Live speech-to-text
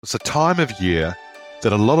It's a time of year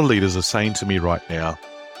that a lot of leaders are saying to me right now,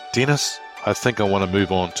 Dennis, I think I want to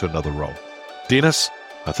move on to another role. Dennis,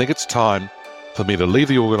 I think it's time for me to leave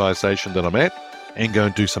the organization that I'm at and go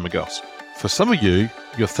and do something else. For some of you,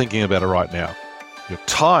 you're thinking about it right now. You're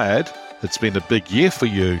tired. It's been a big year for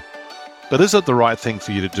you. But is it the right thing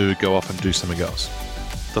for you to do, go off and do something else?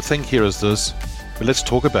 The thing here is this. Let's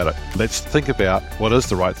talk about it. Let's think about what is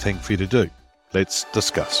the right thing for you to do. Let's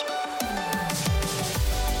discuss.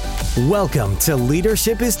 Welcome to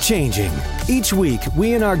Leadership is Changing. Each week,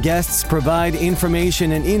 we and our guests provide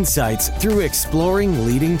information and insights through exploring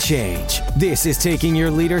leading change. This is taking your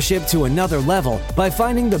leadership to another level by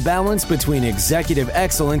finding the balance between executive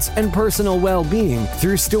excellence and personal well-being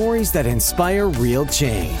through stories that inspire real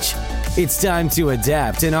change. It's time to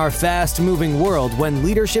adapt in our fast-moving world when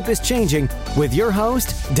leadership is changing with your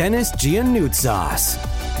host, Denis Giannoutsas.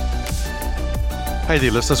 Hey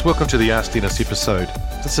there, listeners. Welcome to the Ask Denis episode.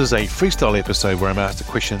 This is a freestyle episode where I'm asked a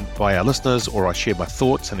question by our listeners, or I share my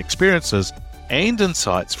thoughts and experiences and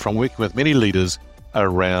insights from working with many leaders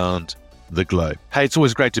around the globe. Hey, it's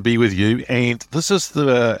always great to be with you, and this is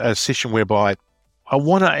a session whereby I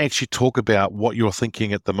want to actually talk about what you're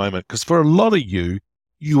thinking at the moment, because for a lot of you,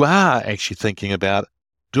 you are actually thinking about,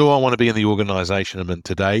 do I want to be in the organization I'm in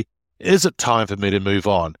today? Is it time for me to move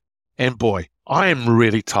on? And boy, I am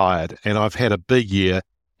really tired, and I've had a big year,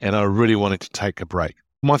 and I really wanted to take a break.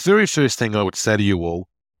 My very first thing I would say to you all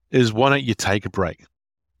is, why don't you take a break?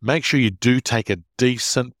 Make sure you do take a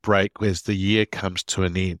decent break as the year comes to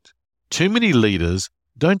an end. Too many leaders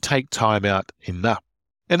don't take time out enough.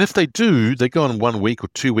 And if they do, they go on 1 week or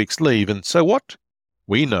 2 weeks leave, and so what?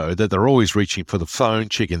 We know that they're always reaching for the phone,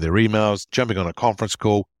 checking their emails, jumping on a conference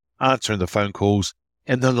call, answering the phone calls,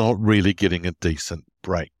 and they're not really getting a decent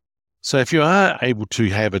break. So if you are able to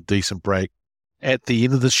have a decent break at the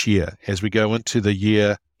end of this year, as we go into the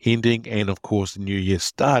year ending and, of course, the new year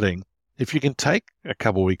starting, if you can take a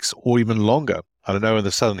couple of weeks or even longer. I don't know, in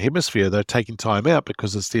the Southern Hemisphere, they're taking time out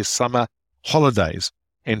because it's their summer holidays.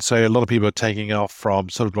 And so a lot of people are taking off from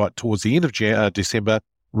sort of like towards the end of December,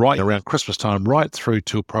 right around Christmas time, right through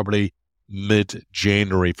to probably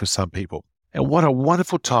mid-January for some people. And what a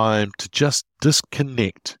wonderful time to just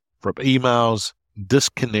disconnect from emails,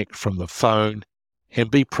 disconnect from the phone, and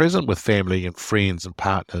be present with family and friends and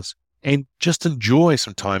partners, and just enjoy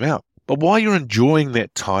some time out. But while you're enjoying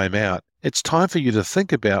that time out, it's time for you to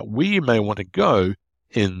think about where you may want to go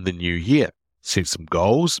in the new year. Set some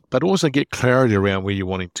goals, but also get clarity around where you're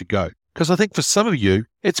wanting to go. Because I think for some of you,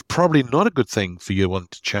 it's probably not a good thing for you to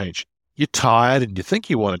want to change. You're tired and you think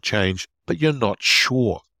you want to change, but you're not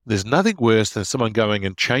sure. There's nothing worse than someone going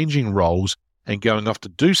and changing roles and going off to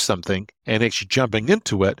do something and actually jumping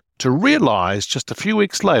into it to realize just a few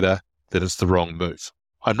weeks later that it's the wrong move.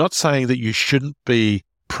 I'm not saying that you shouldn't be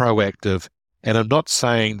proactive, and I'm not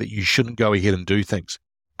saying that you shouldn't go ahead and do things,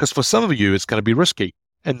 because for some of you, it's going to be risky,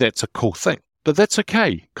 and that's a cool thing. But that's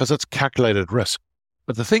okay, because it's calculated risk.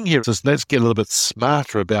 But the thing here is, let's get a little bit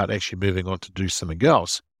smarter about actually moving on to do something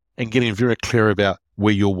else and getting very clear about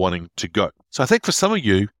where you're wanting to go. So I think for some of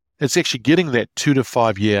you, it's actually getting that 2 to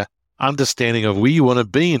 5 year understanding of where you want to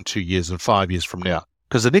be in 2 years and 5 years from now.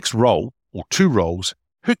 Because the next role, or two roles,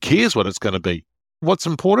 who cares what it's going to be? What's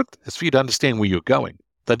important is for you to understand where you're going.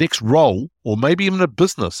 The next role, or maybe even a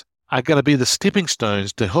business, are going to be the stepping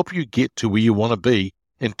stones to help you get to where you want to be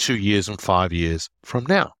in 2 years and 5 years from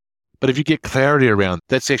now. But if you get clarity around,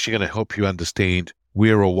 that's actually going to help you understand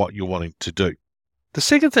where or what you're wanting to do. The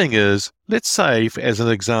second thing is, let's say, as an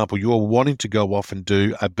example, you're wanting to go off and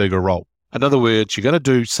do a bigger role. In other words, you're going to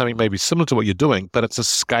do something maybe similar to what you're doing, but it's a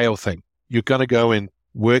scale thing. You're going to go and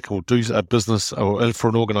work or do a business or for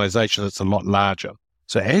an organization that's a lot larger.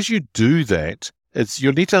 So as you do that,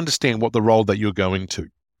 you'll need to understand what the role that you're going to,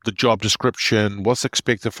 the job description, what's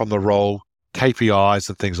expected from the role, KPIs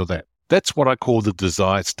and things like that. That's what I call the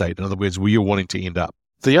desired state. In other words, where you're wanting to end up.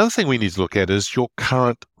 The other thing we need to look at is your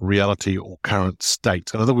current reality or current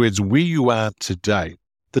state. In other words, where you are today.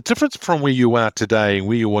 The difference from where you are today and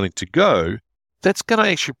where you're wanting to go, that's going to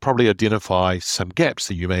actually probably identify some gaps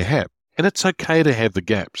that you may have. And it's okay to have the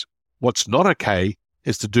gaps. What's not okay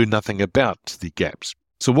is to do nothing about the gaps.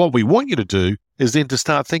 So what we want you to do is then to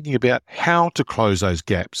start thinking about how to close those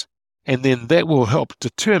gaps. And then that will help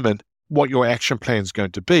determine what your action plan is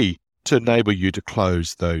going to be to enable you to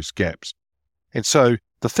close those gaps. And so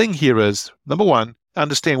the thing here is, number one,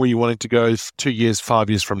 understand where you're wanting to go 2 years, 5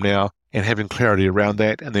 years from now, and having clarity around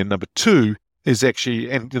that. And then number two is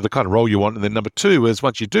actually, and the kind of role you want. And then number two is,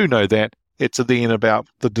 once you do know that, it's then about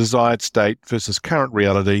the desired state versus current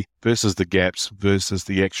reality versus the gaps versus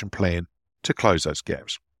the action plan to close those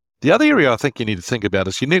gaps. The other area I think you need to think about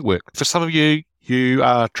is your network. For some of you, you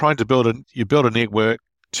are trying to build a network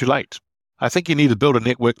too late. I think you need to build a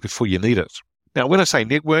network before you need it. Now, when I say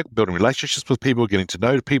network, building relationships with people, getting to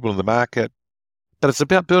know people in the market, but it's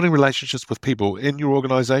about building relationships with people in your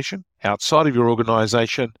organization, outside of your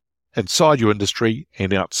organization, inside your industry,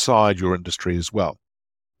 and outside your industry as well.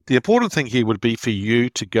 The important thing here would be for you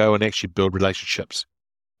to go and actually build relationships.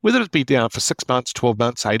 Whether it be down for 6 months, 12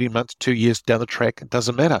 months, 18 months, 2 years down the track, it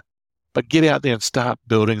doesn't matter. But get out there and start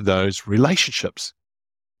building those relationships.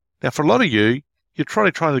 Now, for a lot of you, you're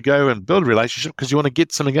trying to go and build a relationship because you want to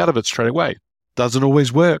get something out of it straight away. Doesn't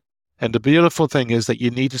always work. And the beautiful thing is that you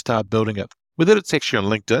need to start building it. Whether it's actually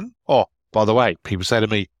on LinkedIn. Oh, by the way, people say to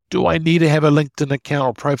me, do I need to have a LinkedIn account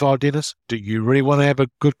or profile, Dennis? Do you really want to have a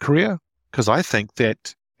good career? Because I think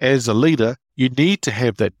that as a leader, you need to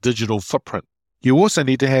have that digital footprint. You also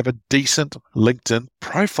need to have a decent LinkedIn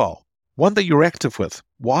profile, one that you're active with.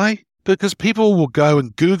 Why? Because people will go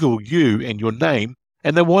and Google you and your name,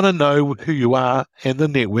 and they want to know who you are and the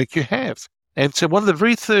network you have. And so one of the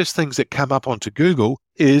very first things that come up onto Google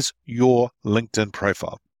is your LinkedIn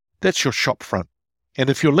profile. That's your shop front. And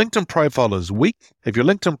if your LinkedIn profile is weak, if your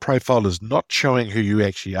LinkedIn profile is not showing who you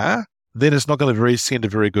actually are, then it's not going to send a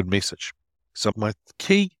very good message. So my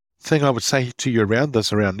key thing I would say to you around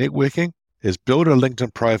networking, is build a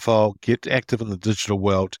LinkedIn profile, get active in the digital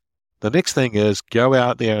world. The next thing is go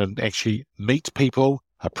out there and actually meet people,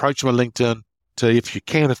 approach them on LinkedIn, if you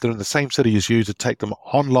can, if they're in the same city as you, to take them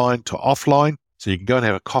online to offline, so you can go and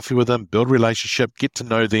have a coffee with them, build a relationship, get to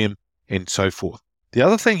know them, and so forth. The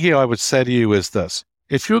other thing here I would say to you is this.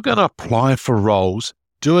 If you're going to apply for roles,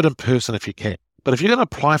 do it in person if you can. But if you're going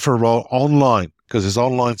to apply for a role online, because there's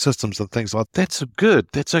online systems and things like that, that's good,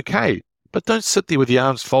 that's okay. But don't sit there with your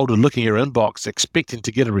arms folded looking at your inbox expecting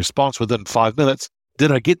to get a response within 5 minutes.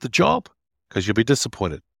 Did I get the job? Because you'll be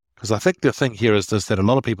disappointed. Because I think the thing here is this, that a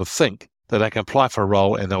lot of people think that they can apply for a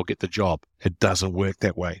role and they'll get the job. It doesn't work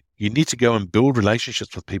that way. You need to go and build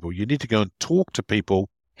relationships with people. You need to go and talk to people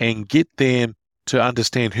and get them to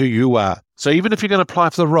understand who you are. So even if you're going to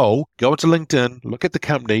apply for the role, go into LinkedIn, look at the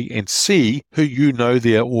company and see who you know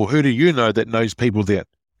there, or who do you know that knows people there.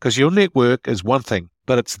 Because your network is one thing,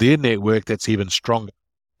 but it's their network that's even stronger.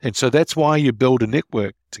 And so that's why you build a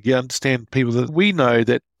network, to understand people that we know,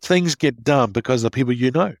 that things get done because of people you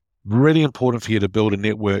know. Really important for you to build a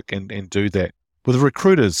network and do that. With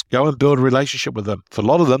recruiters, go and build a relationship with them. For a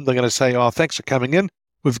lot of them, they're going to say, oh, thanks for coming in.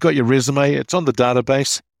 We've got your resume. It's on the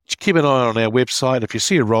database. Just keep an eye on our website. If you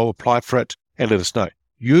see a role, apply for it and let us know.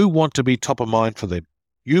 You want to be top of mind for them.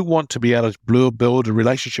 You want to be able to build a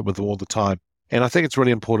relationship with them all the time. And I think it's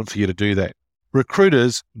really important for you to do that.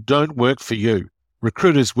 Recruiters don't work for you.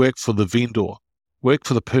 Recruiters work for the vendor, work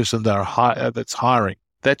for the person that's hiring.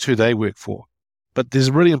 That's who they work for. But there's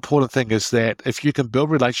a really important thing is that if you can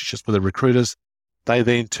build relationships with the recruiters, they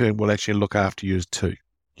then in turn will actually look after you too.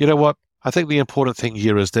 You know what? I think the important thing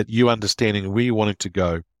here is that you understanding where you want it to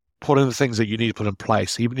go, put in the things that you need to put in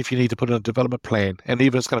place, even if you need to put in a development plan, and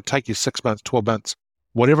even if it's going to take you 6 months, 12 months,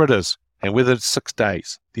 whatever it is, and whether it's 6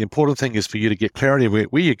 days. The important thing is for you to get clarity of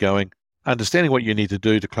where you're going, understanding what you need to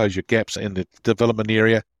do to close your gaps in the development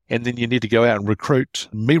area, and then you need to go out and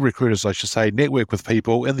meet recruiters, I should say, network with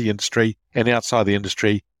people in the industry and outside the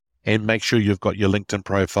industry, and make sure you've got your LinkedIn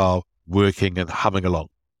profile working and humming along.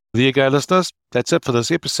 There you go, listeners. That's it for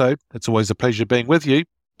this episode. It's always a pleasure being with you.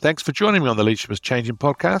 Thanks for joining me on the Leadership is Changing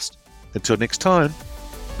podcast. Until next time,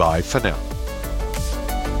 bye for now.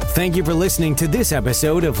 Thank you for listening to this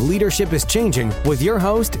episode of Leadership is Changing with your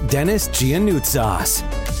host, Denis Giannoutsas.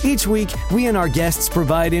 Each week, we and our guests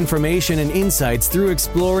provide information and insights through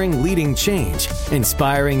exploring leading change,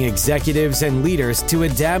 inspiring executives and leaders to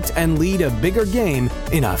adapt and lead a bigger game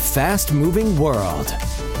in a fast-moving world.